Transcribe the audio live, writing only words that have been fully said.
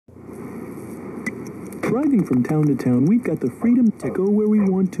Driving from town to town, we've got the freedom to go where we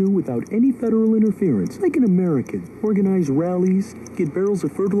want to without any federal interference, like an American. Organize rallies, get barrels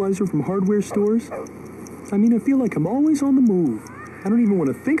of fertilizer from hardware stores. I mean, I feel like I'm always on the move. I don't even want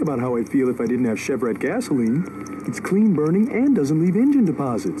to think about how I'd feel if I didn't have Chevrad gasoline. It's clean burning and doesn't leave engine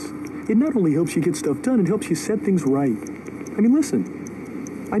deposits. It not only helps you get stuff done, it helps you set things right. I mean,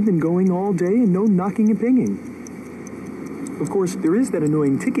 listen, I've been going all day and no knocking and pinging. Of course, there is that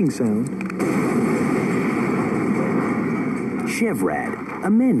annoying ticking sound. Chevrad,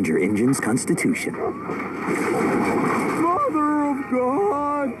 amend your engine's constitution. Mother of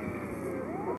God!